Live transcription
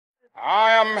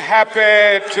I am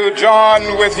happy to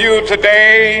join with you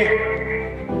today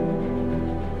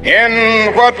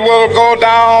in what will go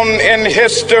down in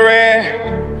history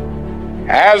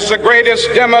as the greatest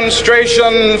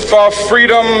demonstration for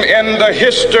freedom in the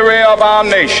history of our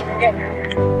nation.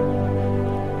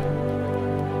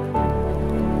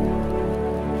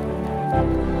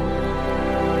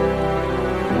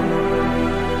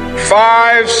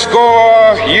 Five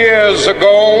score years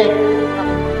ago,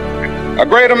 a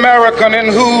great American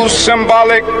in whose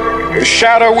symbolic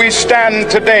shadow we stand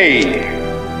today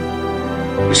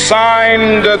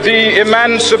signed the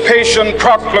Emancipation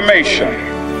Proclamation.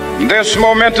 This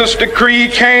momentous decree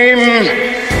came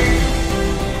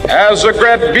as a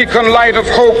great beacon light of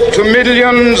hope to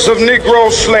millions of Negro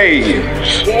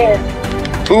slaves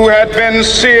who had been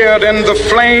seared in the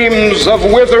flames of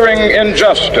withering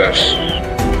injustice.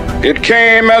 It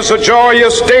came as a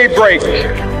joyous daybreak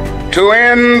to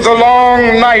end the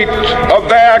long night of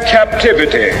their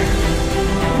captivity.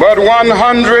 But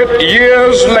 100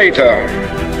 years later,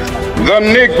 the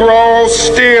Negro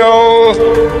still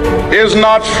is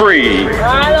not free.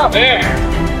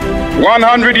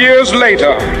 100 years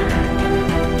later,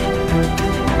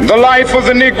 the life of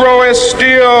the Negro is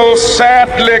still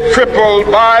sadly crippled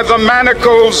by the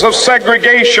manacles of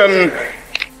segregation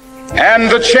and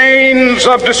the chains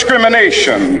of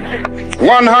discrimination.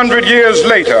 100 years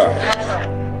later,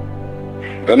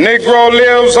 the Negro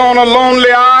lives on a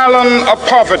lonely island of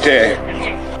poverty.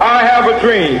 I have a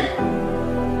dream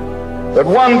that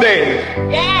one day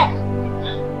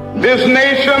this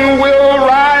nation will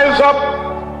rise up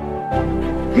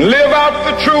and live out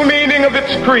the true meaning of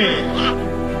its creed.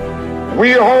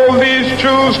 We hold these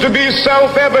truths to be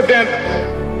self-evident,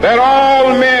 that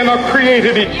all men are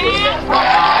created equal.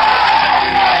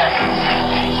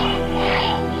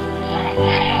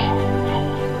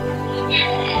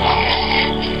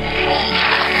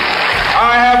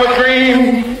 I have a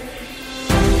dream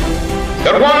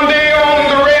that one day on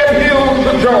the red hills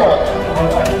of Georgia,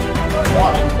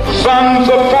 the sons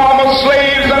of former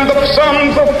slaves and the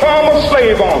sons of former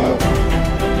slave owners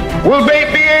will they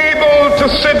be able to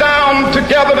sit down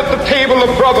together at the table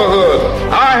of brotherhood.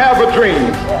 I have a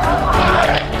dream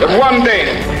that one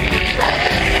day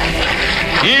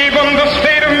even the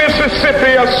state of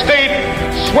Mississippi, a state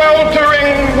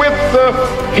sweltering with the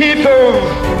heat of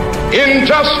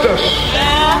injustice,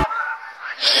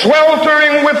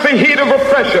 sweltering with the heat of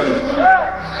oppression,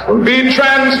 will be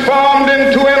transformed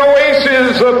into an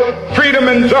oasis of freedom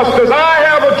and justice. I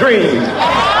have a dream.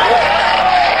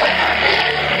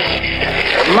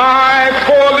 My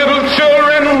poor little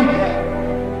children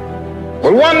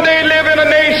will one day live in a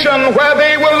nation where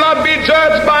they will not be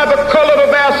judged by the color of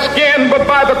their skin, but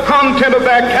by the content of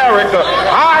their character.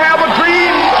 I have a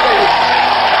dream today.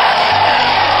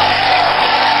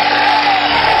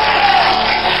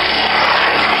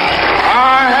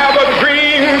 I have a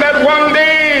dream that one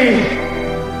day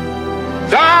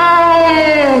down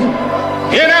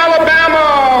in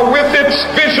Alabama, with its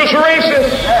vicious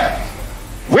racists,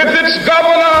 with its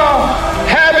governor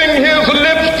having his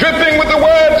lips dripping with the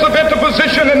words of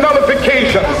interposition and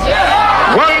nullification,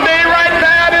 one day right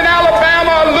there in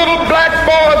Alabama, little black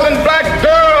boys and black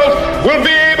girls will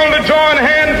be able to join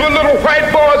hands with little white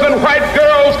boys and white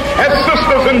girls as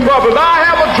sisters and brothers. I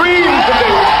have a dream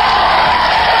today.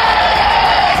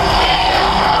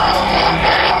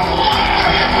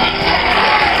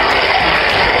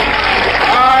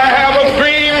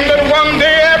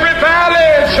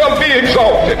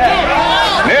 Exalted.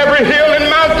 And every hill and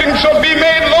mountain shall be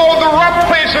made low, the rough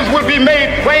places will be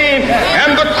made plain,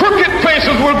 and the crooked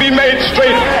places will be made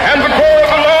straight, and the glory of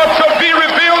the Lord shall be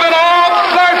revealed, and all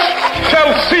flesh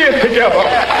shall see it together.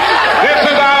 This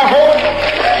is our hope.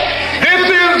 This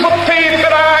is the faith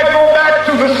that I go back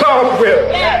to the South with.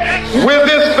 With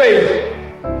this faith,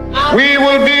 we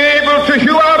will be able to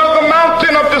hew out of the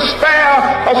mountain of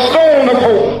despair a stone of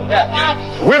hope.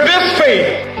 With this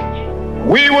faith,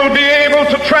 we will be able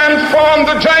to transform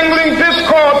the jangling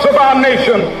discords of our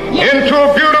nation into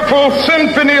a beautiful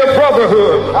symphony of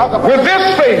brotherhood. With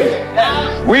this faith,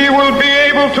 we will be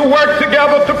able to work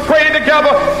together, to pray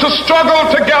together, to struggle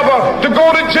together, to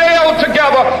go to jail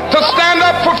together, to stand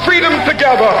up for freedom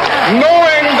together,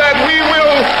 knowing that we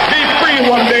will be free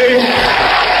one day.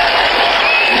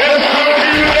 This will be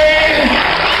the day.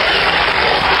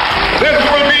 This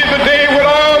will be the day with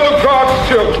all of God's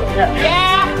children.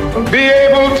 Be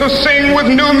able to sing with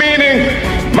new meaning,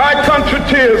 my country,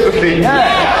 tears of thee.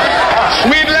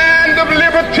 Sweet land of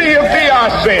liberty, of thee I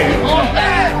sing.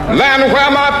 Land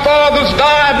where my fathers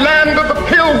died, land of the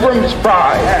pilgrim's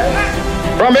pride.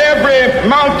 From every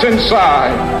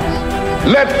mountainside,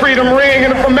 let freedom ring.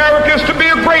 And if America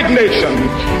nation.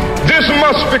 This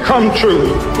must become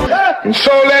true. And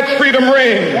so let freedom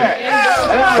ring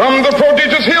from the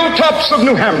prodigious hilltops of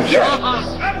New Hampshire.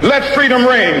 Let freedom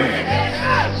ring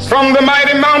from the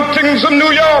mighty mountains of New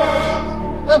York.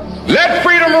 Let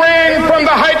freedom ring from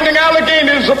the heightening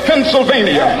Alleghenies of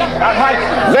Pennsylvania.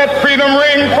 Let freedom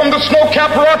ring from the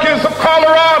snow-capped Rockies of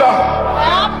Colorado.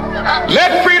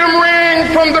 Let freedom ring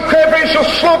from the curvaceous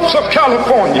slopes of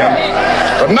California.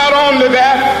 But not only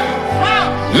that,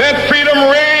 let freedom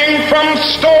ring from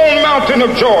Stone Mountain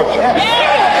of Georgia.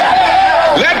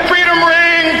 Let freedom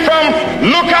ring from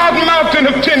Lookout Mountain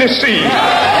of Tennessee.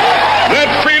 Let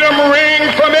freedom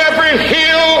ring from every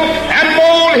hill and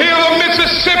molehill of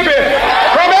Mississippi,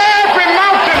 from every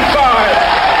mountainside.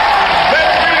 Let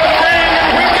freedom ring in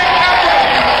Whitney Capital.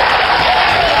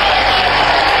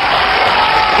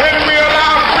 When we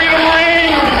allow freedom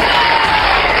ring,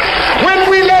 when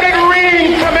we let it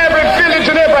ring from every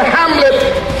village and every hamlet,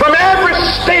 from every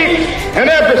state and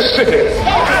every city,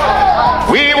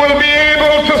 we will be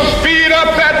able to speed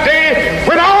up that day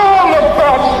when all of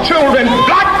God's children,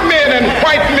 black men and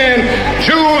white men,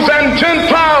 Jews and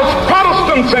Gentiles,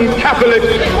 Protestants and Catholics,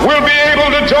 will be able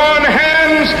to join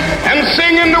hands and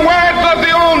sing in the words of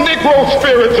the old Negro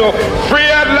spiritual, free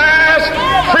at last.